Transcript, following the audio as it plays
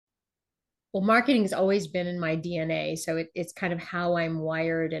Well, marketing has always been in my DNA. So it's kind of how I'm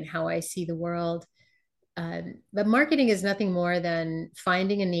wired and how I see the world. But marketing is nothing more than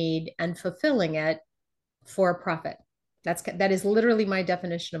finding a need and fulfilling it for a profit. That is literally my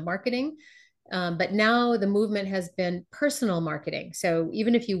definition of marketing. But now the movement has been personal marketing. So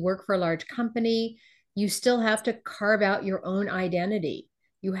even if you work for a large company, you still have to carve out your own identity.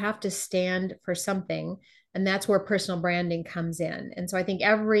 You have to stand for something, and that's where personal branding comes in. And so I think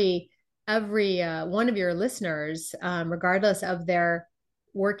every one of your listeners, regardless of their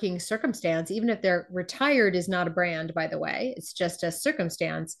working circumstance, even if they're retired, is not a brand, by the way. It's just a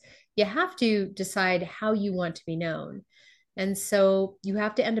circumstance. You have to decide how you want to be known. And so you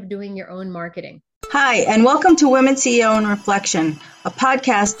have to end up doing your own marketing. Hi, and welcome to Women CEO in Reflection, a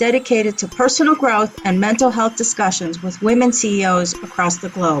podcast dedicated to personal growth and mental health discussions with women CEOs across the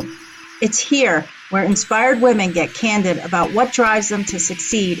globe. It's here where inspired women get candid about what drives them to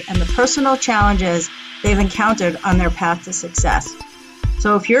succeed and the personal challenges they've encountered on their path to success.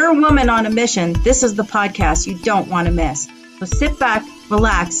 So if you're a woman on a mission, this is the podcast you don't want to miss. So sit back,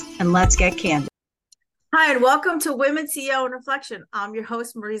 relax, and let's get candid. Hi, and welcome to Women CEO in Reflection. I'm your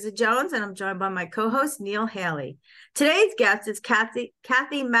host, Marisa Jones, and I'm joined by my co-host, Neil Haley. Today's guest is Kmc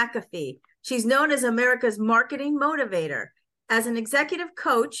McAfee. She's known as America's marketing motivator. As an executive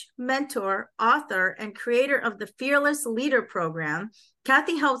coach, mentor, author, and creator of the Fearless Leader program,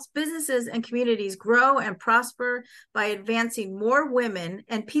 Kathy helps businesses and communities grow and prosper by advancing more women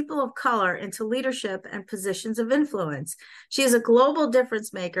and people of color into leadership and positions of influence. She is a global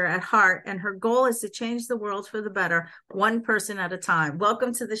difference maker at heart, and her goal is to change the world for the better, one person at a time.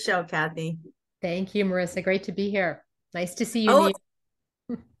 Welcome to the show, Kathy. Thank you, Marissa. Great to be here. Nice to see you, Oh, Neil.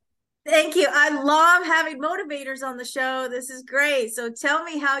 thank you. I love having motivators on the show. This is great. So tell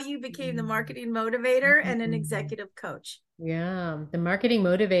me how you became the marketing motivator and an executive coach. Yeah, the marketing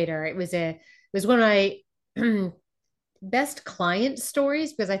motivator. It was one of my best client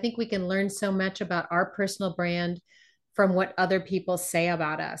stories because I think we can learn so much about our personal brand from what other people say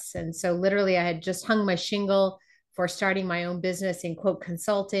about us. And so literally I had just hung my shingle for starting my own business in quote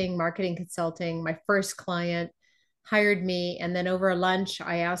consulting, marketing consulting. My first client hired me. And then over lunch,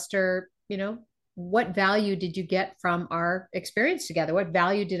 I asked her, what value did you get from our experience together? What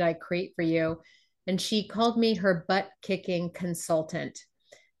value did I create for you? And she called me her butt kicking consultant,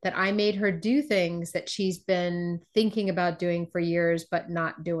 that I made her do things that she's been thinking about doing for years, but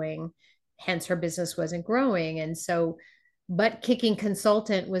not doing. Hence, her business wasn't growing. And so, butt kicking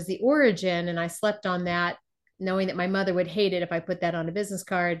consultant was the origin. And I slept on that, knowing that my mother would hate it if I put that on a business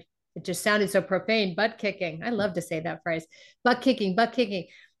card. It just sounded so profane. Butt kicking. I love to say that phrase, butt kicking, butt kicking.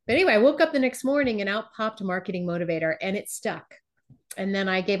 But anyway, I woke up the next morning and out popped marketing motivator, and it stuck. And then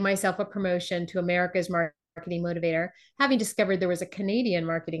I gave myself a promotion to America's marketing motivator, having discovered there was a Canadian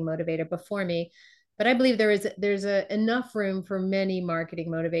marketing motivator before me. But I believe there's enough room for many marketing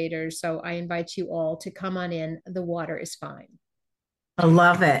motivators. So I invite you all to come on in. The water is fine. I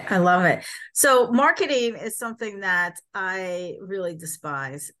love it. I love it. So marketing is something that I really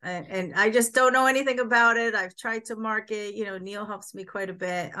despise. And I just don't know anything about it. I've tried to market, Neil helps me quite a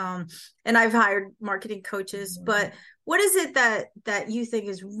bit. And I've hired marketing coaches, but what is it that you think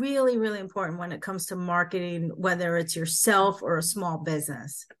is really, really important when it comes to marketing, whether it's yourself or a small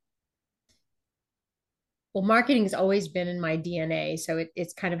business? Well, marketing has always been in my DNA. So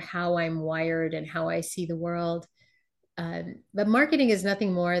it's kind of how I'm wired and how I see the world. But marketing is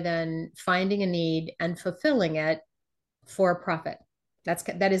nothing more than finding a need and fulfilling it for a profit.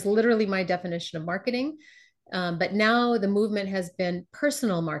 That is literally my definition of marketing. But now the movement has been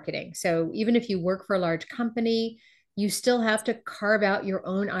personal marketing. So even if you work for a large company, you still have to carve out your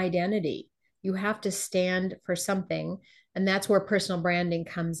own identity. You have to stand for something, and that's where personal branding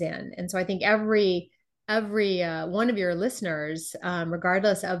comes in. And so I think every one of your listeners,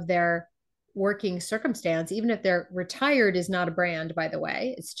 regardless of their working circumstance, even if they're retired, is not a brand, by the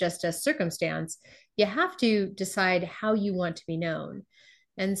way. It's just a circumstance. You have to decide how you want to be known.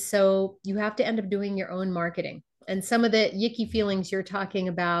 And so you have to end up doing your own marketing. And some of the yicky feelings you're talking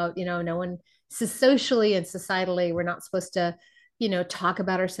about, no one, socially and societally, we're not supposed to, talk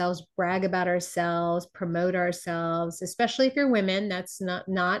about ourselves, brag about ourselves, promote ourselves, especially if you're women. That's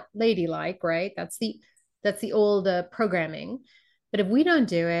not ladylike, right? That's the old programming. But if we don't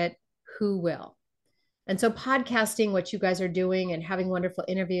do it, who will? And so podcasting, what you guys are doing and having wonderful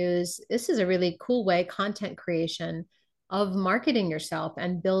interviews, this is a really cool way, content creation of marketing yourself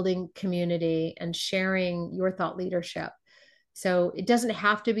and building community and sharing your thought leadership. So it doesn't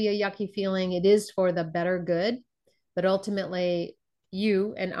have to be a yucky feeling. It is for the better good. But ultimately,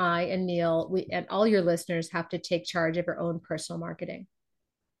 you and I and Neil, we and all your listeners have to take charge of your own personal marketing.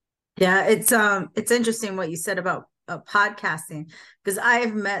 Yeah, it's interesting what you said about podcasting, because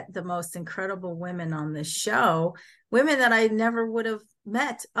I've met the most incredible women on this show, women that I never would have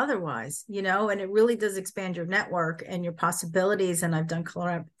met otherwise, and it really does expand your network and your possibilities. And I've done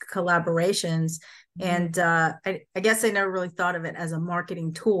collaborations, Mhm. and I guess I never really thought of it as a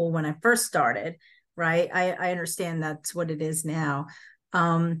marketing tool when I first started, right? I understand that's what it is now.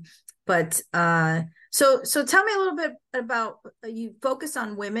 Um, but so tell me a little bit about, you focus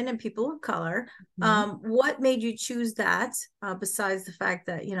on women and people of color. Mhm. What made you choose that? Besides the fact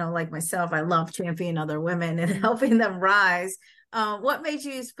that, like myself, I love championing other women and helping them rise. What made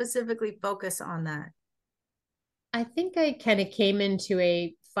you specifically focus on that? I think I kind of came into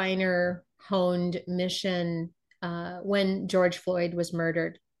a finer honed mission when George Floyd was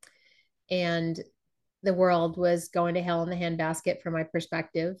murdered, and the world was going to hell in the handbasket from my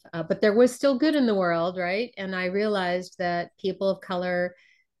perspective. But there was still good in the world, right? And I realized that people of color,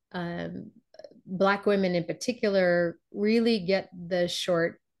 um, Black women in particular, really get the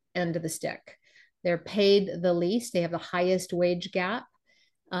short end of the stick. They're paid the least, they have the highest wage gap.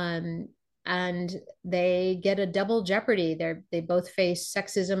 Um, and they get a double jeopardy. They both face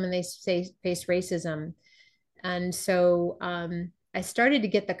sexism and face racism. And so I started to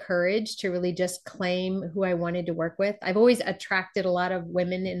get the courage to really just claim who I wanted to work with. I've always attracted a lot of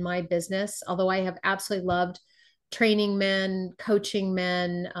women in my business, although I have absolutely loved training men, coaching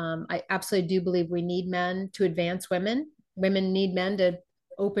men. I absolutely do believe we need men to advance women. Women need men to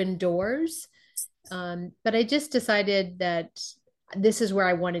open doors. But I just decided that this is where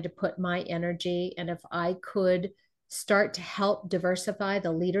I wanted to put my energy. And if I could start to help diversify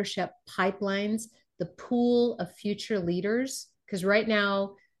the leadership pipelines, the pool of future leaders, because right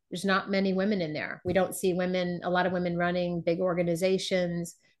now there's not many women in there. We don't see women, a lot of women running big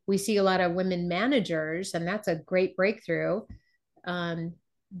organizations. We see a lot of women managers, and that's a great breakthrough. Um,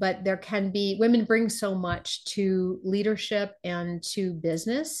 but there can be women bring so much to leadership and to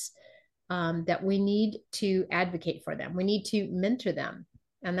business that we need to advocate for them. We need to mentor them.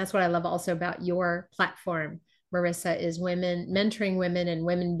 And that's what I love also about your platform, Marissa, is women mentoring women and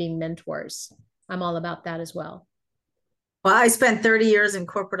women being mentors. I'm all about that as well. Well, I spent 30 years in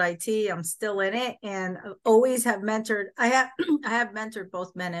corporate IT. I'm still in it, and always have mentored. I have I have mentored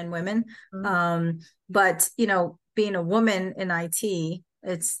both men and women. Mm-hmm. Um, but being a woman in IT,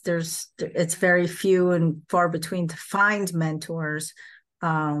 it's very few and far between to find mentors.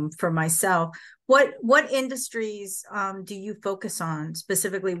 For myself, what industries do you focus on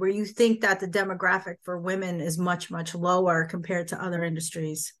specifically, where you think that the demographic for women is much lower compared to other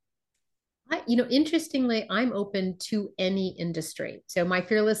industries? Interestingly, I'm open to any industry. So my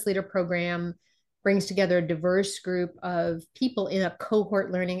Fearless Leader program brings together a diverse group of people in a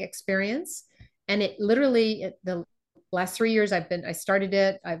cohort learning experience. And it literally, the last 3 years I started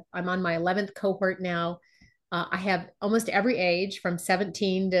it. I'm on my 11th cohort now. I have almost every age from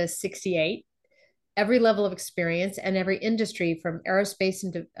 17 to 68, every level of experience and every industry from aerospace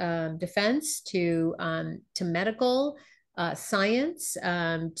and defense to medical, science,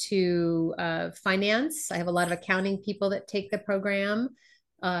 to finance. I have a lot of accounting people that take the program,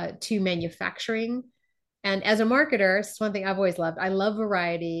 to manufacturing. And as a marketer, it's one thing I've always loved. I love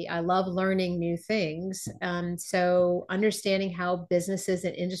variety. I love learning new things. So understanding how businesses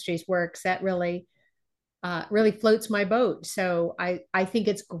and industries works, that really floats my boat. So I think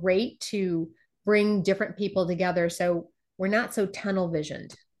it's great to bring different people together so we're not so tunnel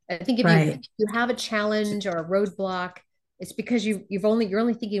visioned. I think if Right. you have a challenge or a roadblock, it's because you're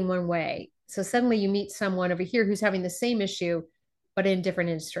only thinking one way. So suddenly you meet someone over here who's having the same issue, but in a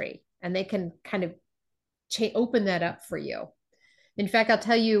different industry, and they can kind of open that up for you. In fact, I'll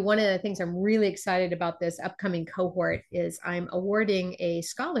tell you one of the things I'm really excited about this upcoming cohort is I'm awarding a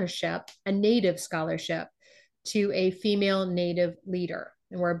scholarship, a native scholarship, to a female native leader.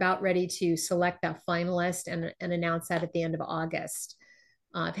 And we're about ready to select that finalist and announce that at the end of August.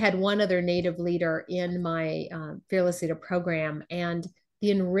 I've had one other native leader in my Fearless Leader program, and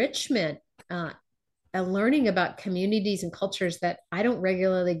the enrichment and learning about communities and cultures that I don't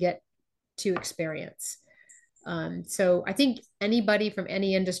regularly get to experience. So I think anybody from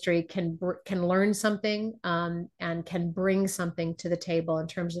any industry can learn something, and can bring something to the table in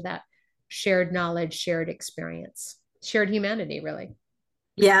terms of that shared knowledge, shared experience, shared humanity, really.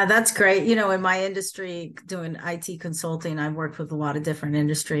 Yeah, that's great. In my industry, doing IT consulting, I've worked with a lot of different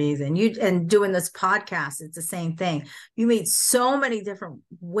industries, and doing this podcast, it's the same thing. You meet so many different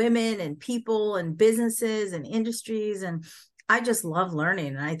women and people and businesses and industries, and I just love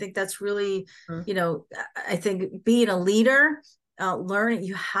learning. And I think that's really, Mhm. you know, I think being a leader, learning,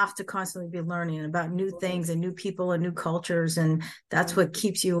 you have to constantly be learning about new things and new people and new cultures. And that's what Mhm.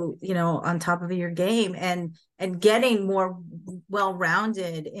 keeps you, on top of your game, and getting more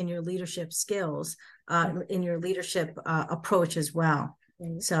well-rounded in your leadership skills, in your leadership approach as well.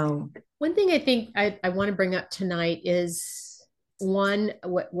 Right. So, One thing I think I want to bring up tonight is one,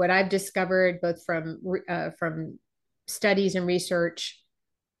 what I've discovered both from studies and research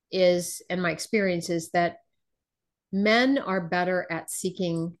is, and my experience is that men are better at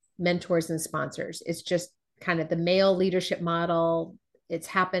seeking mentors and sponsors. It's just kind of the male leadership model. It's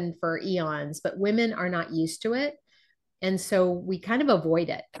happened for eons, but women are not used to it. And so we kind of avoid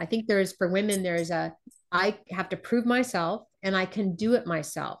it. I think for women, I have to prove myself and I can do it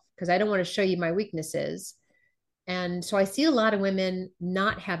myself because I don't want to show you my weaknesses. And so I see a lot of women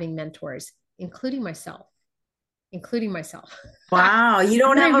not having mentors, including myself, including myself. wow, you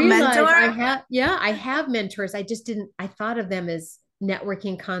don't Then I have a realized mentor? I have mentors. I just didn't, I thought of them as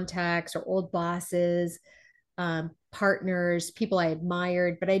networking contacts or old bosses, partners, people I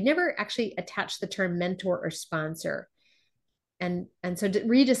admired, but I never actually attached the term mentor or sponsor. And so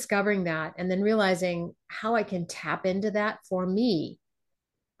rediscovering that and then realizing how I can tap into that for me.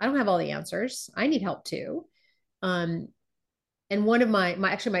 I don't have all the answers. I need help too. Um, and one of my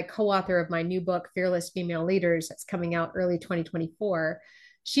co-author of my new book, Fearless Female Leaders, that's coming out early 2024,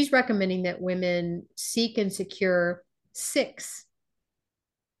 she's recommending that women seek and secure six,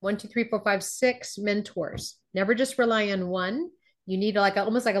 one, two, three, four, five, six mentors. Never just rely on one. You need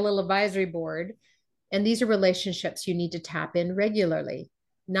almost like a little advisory board. And these are relationships you need to tap in regularly,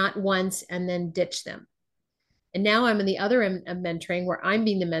 not once and then ditch them. And now I'm in the other end of mentoring where I'm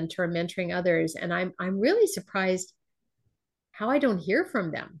being the mentor, mentoring others. And I'm really surprised how I don't hear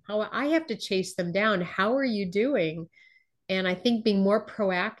from them, how I have to chase them down. How are you doing? And I think being more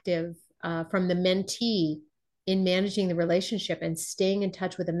proactive from the mentee in managing the relationship and staying in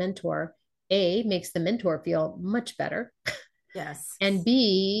touch with a mentor, A, makes the mentor feel much better. Yes. And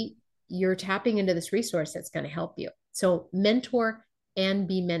B, you're tapping into this resource that's going to help you. So mentor and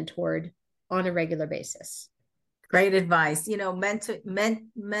be mentored on a regular basis. Great advice.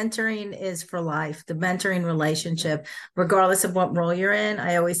 Mentoring is for life, the mentoring relationship, regardless of what role you're in.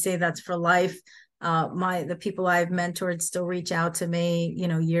 I always say that's for life. The people I've mentored still reach out to me,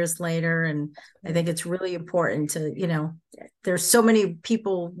 years later. And I think it's really important to, there's so many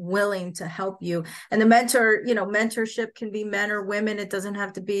people willing to help you. And the mentorship can be men or women. It doesn't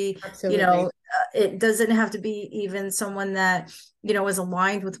have to be, Absolutely. it doesn't have to be even someone that is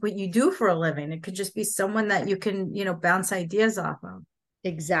aligned with what you do for a living. It could just be someone that you can, bounce ideas off of.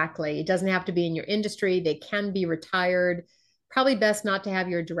 Exactly. It doesn't have to be in your industry. They can be retired. Probably best not to have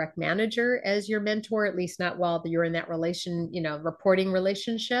your direct manager as your mentor, at least not while you're in that reporting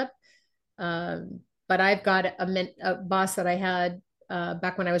relationship. But I've got a boss that I had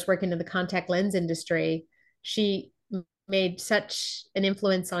back when I was working in the contact lens industry. She made such an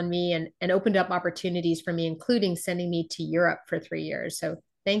influence on me and opened up opportunities for me, including sending me to Europe for 3 years. So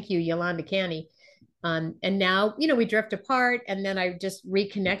thank you, Yolanda Canny. And now, we drift apart. And then I just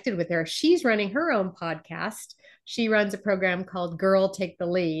reconnected with her. She's running her own podcast. She runs a program called Girl Take the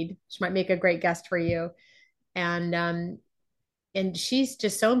Lead. She might make a great guest for you. And she's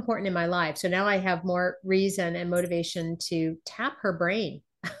just so important in my life. So now I have more reason and motivation to tap her brain.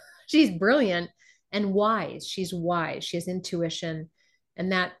 She's brilliant and wise. She's wise. She has intuition.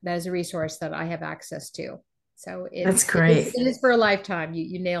 And that is a resource that I have access to. So That's it is, great. it is for a lifetime.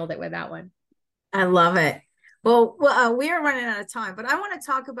 You nailed it with that one. I love it. Well, we are running out of time, but I want to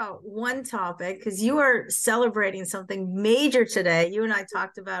talk about one topic because you are celebrating something major today. You and I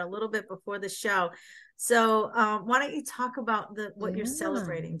talked about a little bit before the show. So, why don't you talk about what you're Yeah.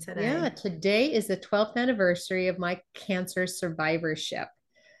 celebrating Yeah. today? Today is the 12th anniversary of my cancer survivorship.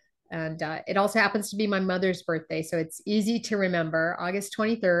 And it also happens to be my mother's birthday. So it's easy to remember. August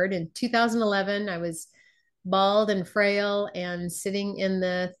 23rd in 2011, I was bald and frail and sitting in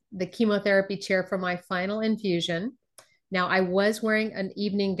the chemotherapy chair for my final infusion. Now, I was wearing an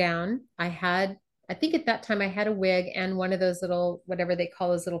evening gown. I think at that time I had a wig and one of those little, whatever they call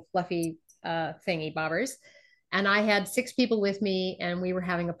those little fluffy thingy bobbers. And I had six people with me and we were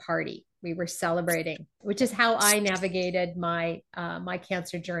having a party. We were celebrating, which is how I navigated my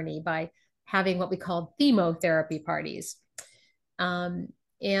cancer journey by having what we called chemotherapy parties. Um,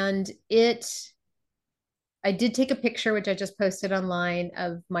 and I did take a picture, which I just posted online,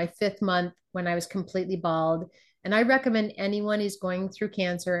 of my 5th month when I was completely bald. And I recommend anyone who's going through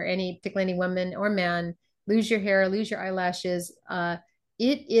cancer, particularly any woman or man, lose your hair, lose your eyelashes.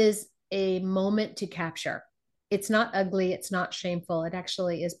 It is a moment to capture. It's not ugly, it's not shameful. It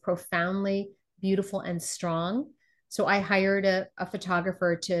actually is profoundly beautiful and strong. So I hired a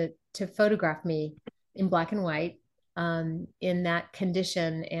photographer to photograph me in black and white in that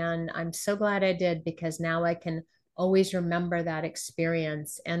condition. And I'm so glad I did because now I can always remember that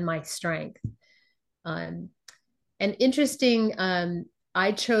experience and my strength. Um, and interesting,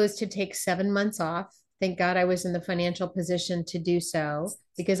 I chose to take 7 months off. Thank God I was in the financial position to do so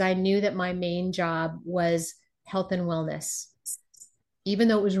because I knew that my main job was health and wellness. Even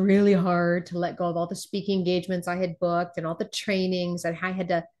though it was really hard to let go of all the speaking engagements I had booked and all the trainings, and I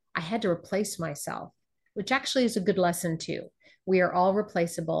had to replace myself, which actually is a good lesson too. We are all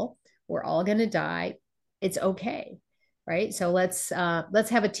replaceable. We're all going to die. It's okay, right? So let's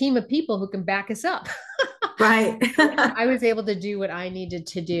have a team of people who can back us up. Right. I was able to do what I needed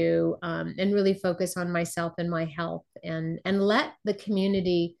to do and really focus on myself and my health and let the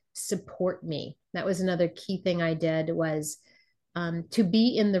community support me. That was another key thing I did was to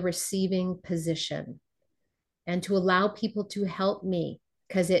be in the receiving position and to allow people to help me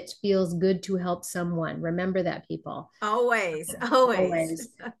because it feels good to help someone. Remember that, people. Always, always. Always.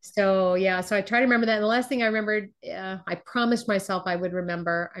 So yeah, so I try to remember that. And the last thing I remembered, I promised myself I would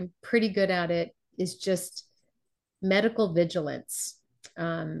remember. I'm pretty good at it. Is just medical vigilance.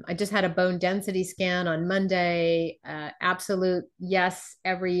 I just had a bone density scan on Monday. Absolute yes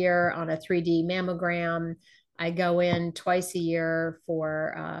every year on a 3D mammogram. I go in twice a year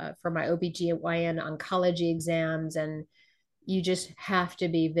for my OBGYN oncology exams, and you just have to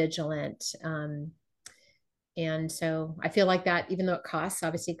be vigilant. And so I feel like that, even though it costs,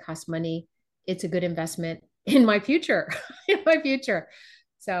 obviously it costs money, it's a good investment in my future, in my future.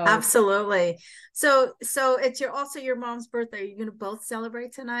 So Absolutely. So it's also your mom's birthday. Are you going to both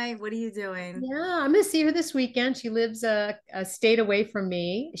celebrate tonight? What are you doing? yeah, I'm gonna see her this weekend. She lives a state away from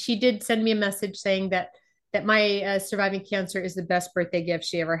me. She did send me a message saying that my surviving cancer is the best birthday gift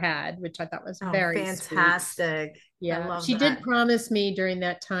she ever had, which I thought was Oh, very sweet. fantastic. I Yeah, love she did that. promise me during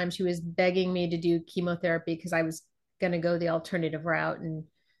that time, she was begging me to do chemotherapy because I was gonna go the alternative route, and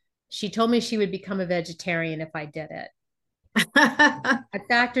she told me she would become a vegetarian if I did it. I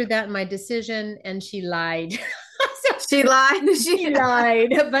factored that in my decision, and she lied. So She lied. she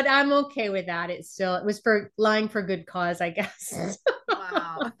lied, but I'm okay with that. It was for lying for good cause, I guess.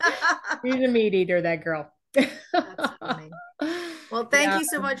 Wow. She's a meat eater, that girl. That's funny. Well, thank Yeah. you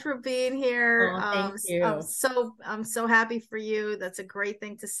so much for being here. Oh, thank I'm you. so happy for you. That's a great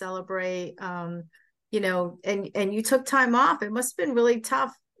thing to celebrate. And you took time off. It must have been really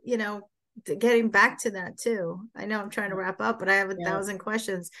tough, getting back to that too. I know I'm trying to wrap up, but I have a Yeah. thousand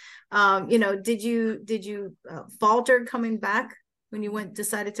questions. Did you falter coming back when you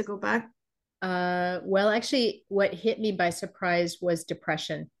decided to go back? Well, actually, what hit me by surprise was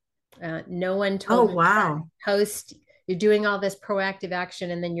depression. No one Oh, told me that wow. post, you're doing all this proactive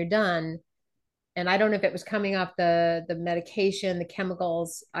action and then you're done. And I don't know if it was coming off the medication, the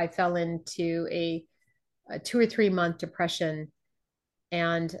chemicals. I fell into a 2 or 3 month depression,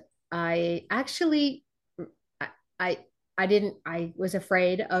 and I actually, I, I, I didn't. I was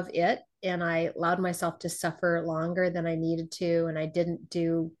afraid of it, and I allowed myself to suffer longer than I needed to, and I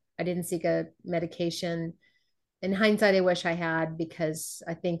didn't seek a medication. In hindsight, I wish I had because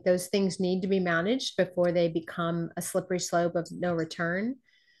I think those things need to be managed before they become a slippery slope of no return.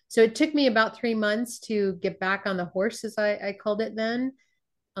 So it took me about 3 months to get back on the horse, as I called it then.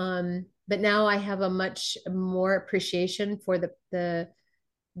 But now I have a much more appreciation for the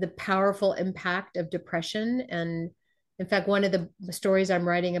powerful impact of depression. And in fact, one of the stories I'm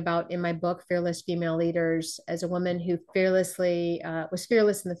writing about in my book, Fearless Female Leaders, as a woman who fearlessly was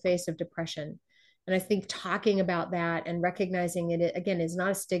fearless in the face of depression. And I think talking about that and recognizing it again is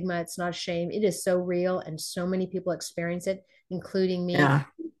not a stigma, it's not a shame. It is so real, and so many people experience it, including me, Yeah.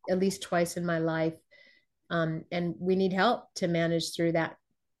 at least twice in my life. And we need help to manage through that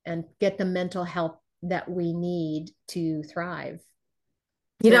and get the mental health that we need to thrive.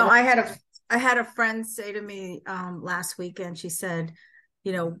 You So know, it, I had a friend say to me last weekend. She said,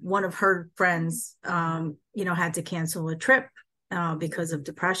 one of her friends, had to cancel a trip because of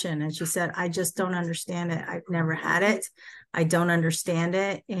depression, and she said, "I just don't understand it. I've never had it. I don't understand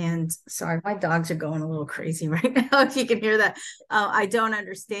it." And sorry, my dogs are going a little crazy right now. If you can hear that, I don't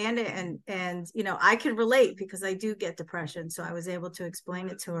understand it, and I can relate because I do get depression. So I was able to explain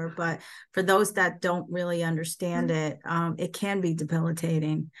it to her. But for those that don't really understand it, it can be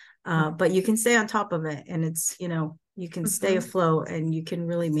debilitating. But you can stay on top of it, and you can stay Mhm. afloat, and you can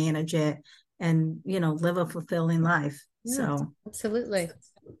really manage it, and live a fulfilling life. Yeah, So, absolutely.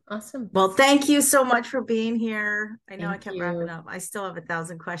 Awesome. well, thank you so much for being here. I know I Thank kept wrapping you. up. I still have a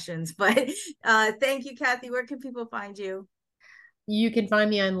thousand questions, but thank you, Kathy. Where can people find you? You can find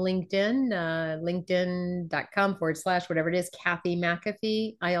me on LinkedIn, linkedin.com/ whatever it is, Kathy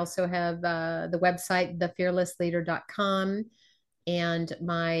McAfee. I also have the website, thefearlessleader.com, and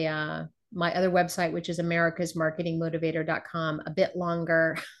my other website, which is americasmarketingmotivator.com, a bit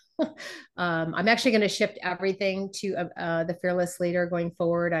longer. I'm actually going to shift everything to the Fearless Leader going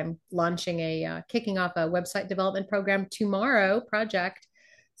forward. I'm launching kicking off a website development program tomorrow project.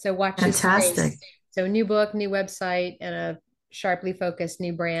 So watch this Fantastic. space. So new book, new website, and a sharply focused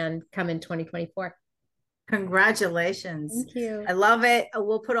new brand come in 2024. Congratulations. Thank you. I love it.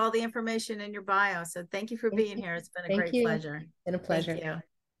 We'll put all the information in your bio. So thank you for Thank being you. here. It's been a Thank great you. pleasure. It's been a pleasure. Thank you.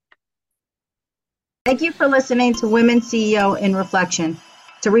 Thank you for listening to Women CEO in Reflection.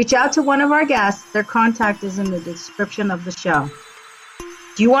 To reach out to one of our guests, their contact is in the description of the show.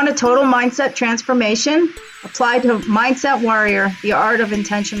 Do you want a total mindset transformation? Apply to Mindset Warrior, The Art of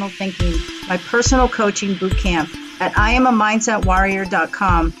Intentional Thinking, my personal coaching boot camp at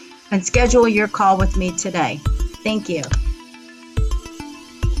IamAMindsetWarrior.com and schedule your call with me today. Thank you.